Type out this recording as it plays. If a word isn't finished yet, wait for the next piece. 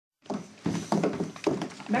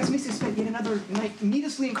Maximista spent yet another night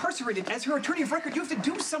needlessly incarcerated. As her attorney of record, you have to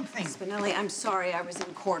do something. Spinelli, I'm sorry. I was in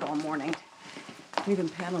court all morning. We even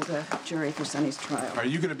paneled a jury for Sonny's trial. Are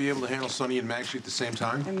you going to be able to handle Sonny and Maxie at the same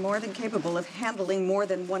time? I'm more than capable of handling more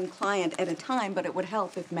than one client at a time, but it would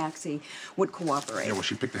help if Maxie would cooperate. Yeah, well,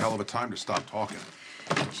 she picked a hell of a time to stop talking.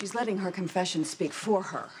 She's letting her confession speak for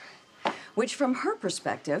her, which from her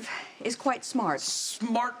perspective is quite smart.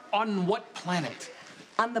 Smart on what planet?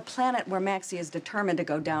 On the planet where Maxie is determined to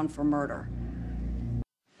go down for murder.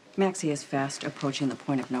 Maxie is fast approaching the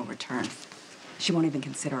point of no return. She won't even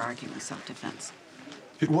consider arguing self-defense.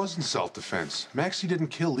 It wasn't self-defense. Maxie didn't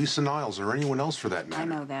kill Lisa Niles or anyone else for that matter. I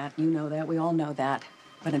know that. You know that. We all know that.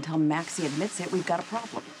 But until Maxie admits it, we've got a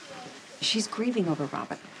problem. She's grieving over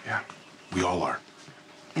Robin. Yeah, we all are.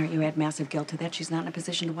 And you add massive guilt to that, she's not in a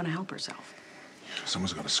position to want to help herself.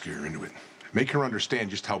 Someone's got to scare her into it. Make her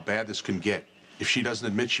understand just how bad this can get if she doesn't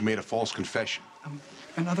admit she made a false confession.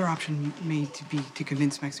 Another option may be to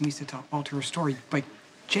convince Maximista to alter her story by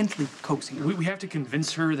gently coaxing her. We have to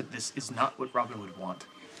convince her that this is not what Robin would want.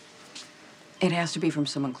 It has to be from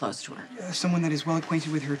someone close to her. Someone that is well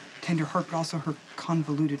acquainted with her tender heart, but also her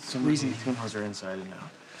convoluted reasoning. Who knows her inside and out.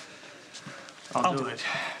 I'll do it.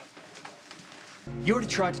 You already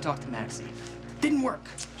tried to talk to Maxie. Didn't work.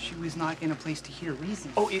 She was not in a place to hear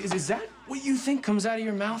reason. Oh, is that what you think comes out of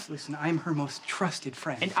your mouth? Listen, I'm her most trusted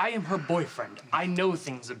friend. And I am her boyfriend. I know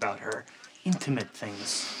things about her. Intimate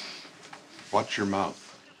things. Watch your mouth.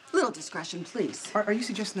 Little discretion, please. Are you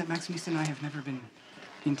suggesting that Maximista and I have never been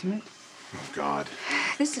intimate? Oh, God.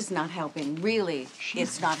 This is not helping. Really,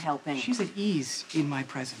 it's not helping. She's at ease in my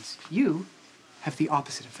presence. You have the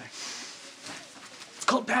opposite effect. It's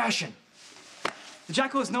called passion. The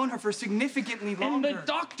Jackal has known her for significantly longer. And the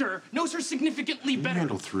doctor knows her significantly Can you better.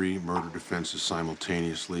 handle 3 murder defenses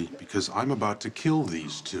simultaneously? Because I'm about to kill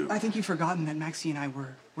these 2. I think you've forgotten that Maxie and I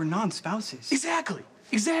were non-spouses. Exactly.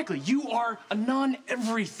 Exactly. You are a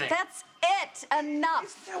non-everything. That's it. Enough.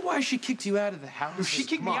 Is that why she kicked you out of the house? She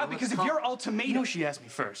kicked me out because of your ultimatum. You know she asked me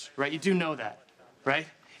first, right? You do know that, right?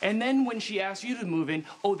 And then when she asked you to move in,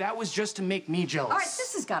 oh, that was just to make me jealous. All right,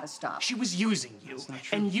 this has got to stop. She was using you, That's not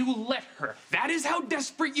true. and you let her. That is how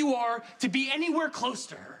desperate you are to be anywhere close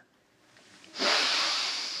to her.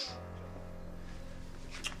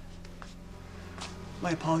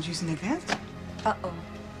 My apologies in advance. Uh-oh.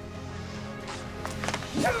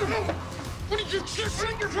 What did you just say?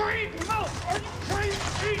 You're crazy! No! Are you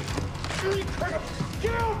crazy?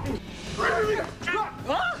 Get out!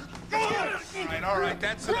 Huh? All right,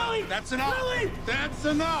 that's enough. Really? That's enough. Really? That's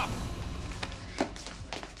enough.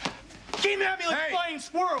 Came at me like Hey. a flying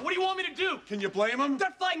squirrel. What do you want me to do? Can you blame him?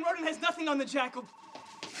 That flying rodent has nothing on the Jackal.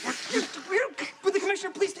 Would the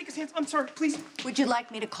commissioner please take his hands? I'm sorry, please. Would you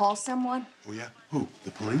like me to call someone? Oh, yeah? Who?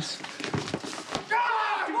 The police?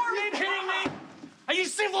 Ah! Are you kidding me? Are you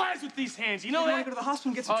civilized with these hands? You know I want that? to go to the hospital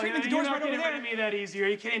and get some treatment. The you're door's not right over getting rid there. of me that easy. Are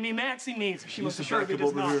you kidding me? Maxie needs. She most assuredly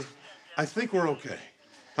does not. I think we're okay.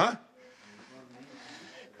 Huh?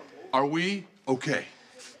 Are we okay?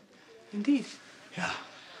 Indeed. Yeah.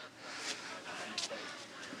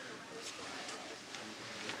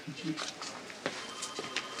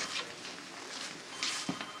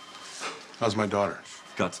 How's my daughter?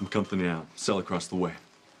 Got some company out. Cell across the way.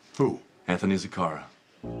 Who? Anthony Zaccara.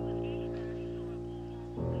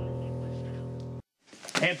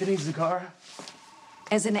 Anthony Zaccara?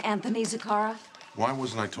 As in Anthony Zaccara? Why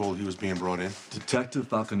wasn't I told he was being brought in? Detective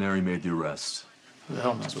Falconeri made the arrest. Who the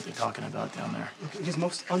hell knows what they're talking about down there? Look, it is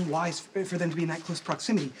most unwise for them to be in that close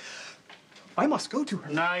proximity. I must go to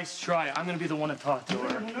her. Nice try. I'm gonna be the one to talk to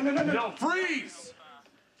her. No, freeze!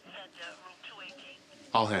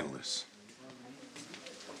 I'll handle this.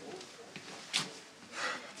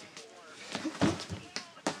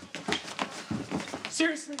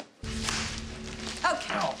 Seriously?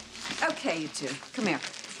 Okay. No. Okay, you two. Come here.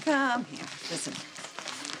 Come here. Listen.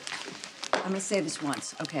 I'm gonna say this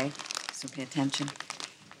once, okay? So pay attention.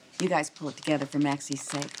 You guys pull it together for Maxie's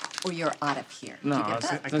sake, or you're out of here. No, You get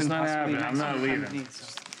that? that's not happening. I'm not leaving. Excuse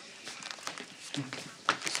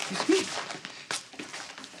me.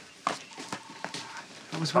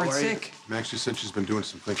 I was worried sick. Maxie said she's been doing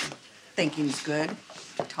some thinking. Thinking's good.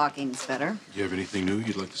 Talking's better. Do you have anything new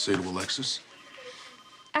you'd like to say to Alexis?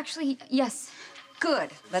 Actually, yes.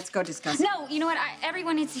 Good. Let's go discuss it. No, you know what?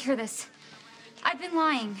 Everyone needs to hear this. I've been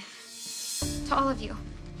lying to all of you.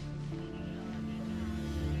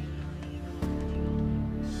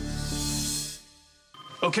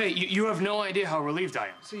 Okay, you have no idea how relieved I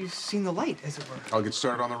am. So you've seen the light, as it were. I'll get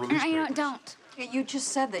started on the release You know, papers. don't. You just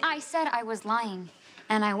said that. I said I was lying,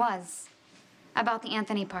 and I was. About the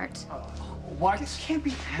Anthony part. What? This can't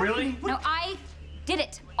be happening. Really? No, I did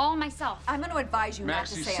it all myself. I'm going to advise you not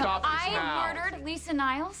to Maxie, say stop this I now. murdered Lisa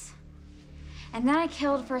Niles. And then I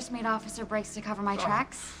killed First Mate Officer Briggs to cover my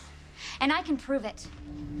tracks. And I can prove it.